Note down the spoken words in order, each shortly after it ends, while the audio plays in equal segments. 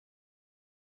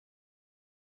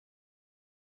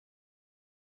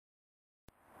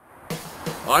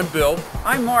I'm Bill.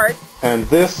 I'm Mart. And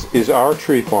this is our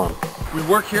tree farm. We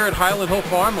work here at Highland Hill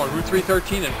Farm on Route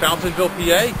 313 in Fountainville,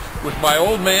 PA, with my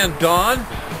old man Don,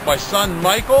 my son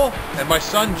Michael, and my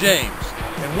son James.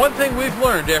 And one thing we've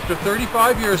learned after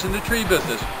 35 years in the tree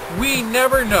business, we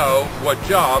never know what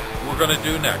job we're going to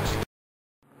do next.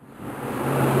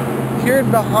 Here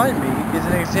behind me is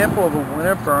an example of a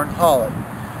Winterburn holly.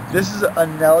 This is a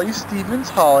Nellie Stevens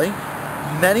holly.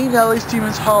 Many Nellie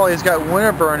Stevens hollies got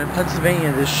Winterburn in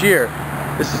Pennsylvania this year.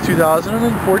 This is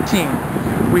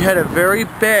 2014. We had a very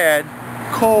bad,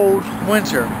 cold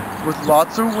winter with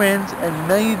lots of winds and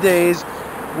many days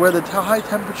where the high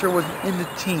temperature was in the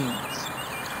teens.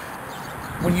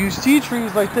 When you see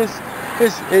trees like this,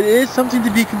 it is something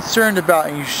to be concerned about,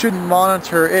 and you should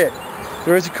monitor it.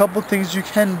 There is a couple things you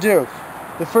can do.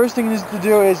 The first thing to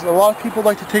do is, a lot of people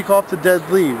like to take off the dead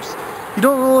leaves. You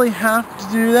don't really have to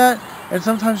do that, and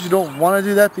sometimes you don't want to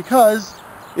do that, because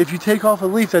if you take off a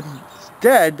leaf that's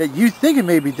dead, that you think it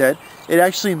may be dead, it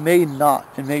actually may not,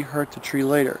 and may hurt the tree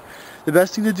later. The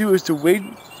best thing to do is to wait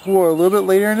for a little bit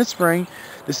later in the spring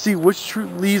to see which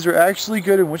leaves are actually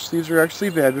good and which leaves are actually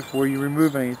bad before you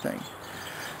remove anything.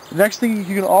 The next thing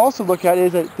you can also look at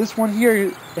is that this one here,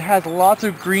 it has lots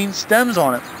of green stems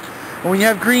on it. And when you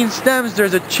have green stems,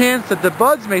 there's a chance that the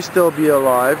buds may still be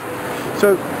alive.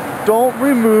 So don't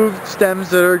remove stems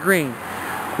that are green.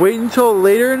 Wait until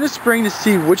later in the spring to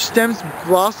see which stems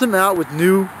blossom out with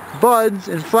new buds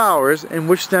and flowers and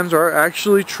which stems are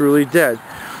actually truly dead.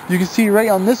 You can see right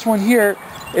on this one here,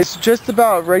 it's just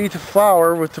about ready to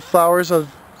flower with the flowers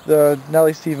of the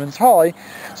Nellie Stevens holly.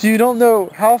 So you don't know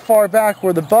how far back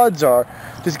where the buds are.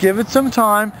 Just give it some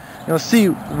time and you'll see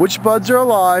which buds are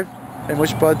alive and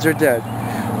which buds are dead.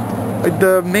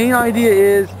 The main idea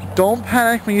is, don't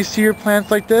panic when you see your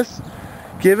plants like this.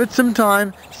 Give it some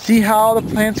time, see how the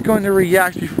plant's going to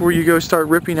react before you go start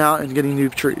ripping out and getting new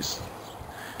trees.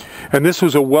 And this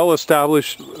was a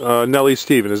well-established Nellie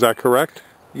Stevens, is that correct?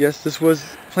 Yes, this was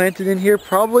planted in here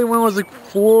probably when it was like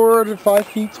 4 to 5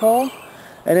 feet tall,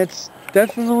 and it's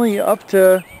definitely up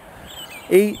to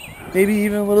 8, maybe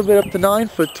even a little bit up to 9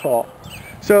 foot tall.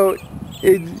 So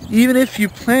even if you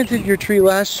planted your tree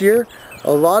last year,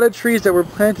 a lot of trees that were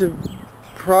planted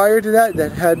prior to that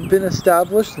had been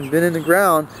established and been in the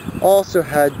ground also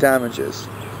had damages.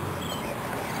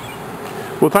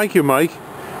 Well, thank you, Mike.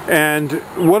 And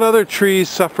what other trees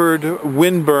suffered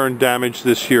windburn damage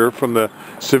this year from the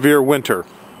severe winter?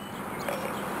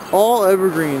 All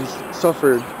evergreens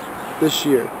suffered this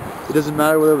year. It doesn't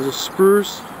matter whether it was a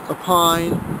spruce, a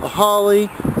pine, a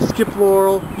holly, a skip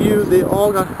laurel, yew, they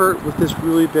all got hurt with this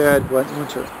really bad wet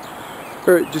winter.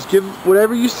 Just give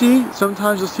whatever you see.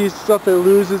 Sometimes you'll see stuff that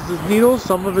loses its needles,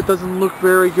 some of it doesn't look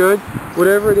very good.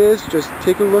 Whatever it is, just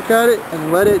take a look at it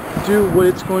and let it do what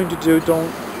it's going to do. Don't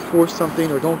force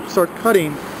something or don't start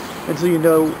cutting until you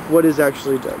know what is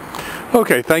actually dead.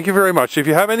 Okay, thank you very much. If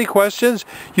you have any questions,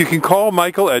 you can call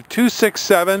Michael at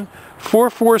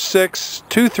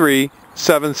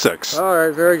 267-446-2376. All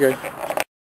right, very good.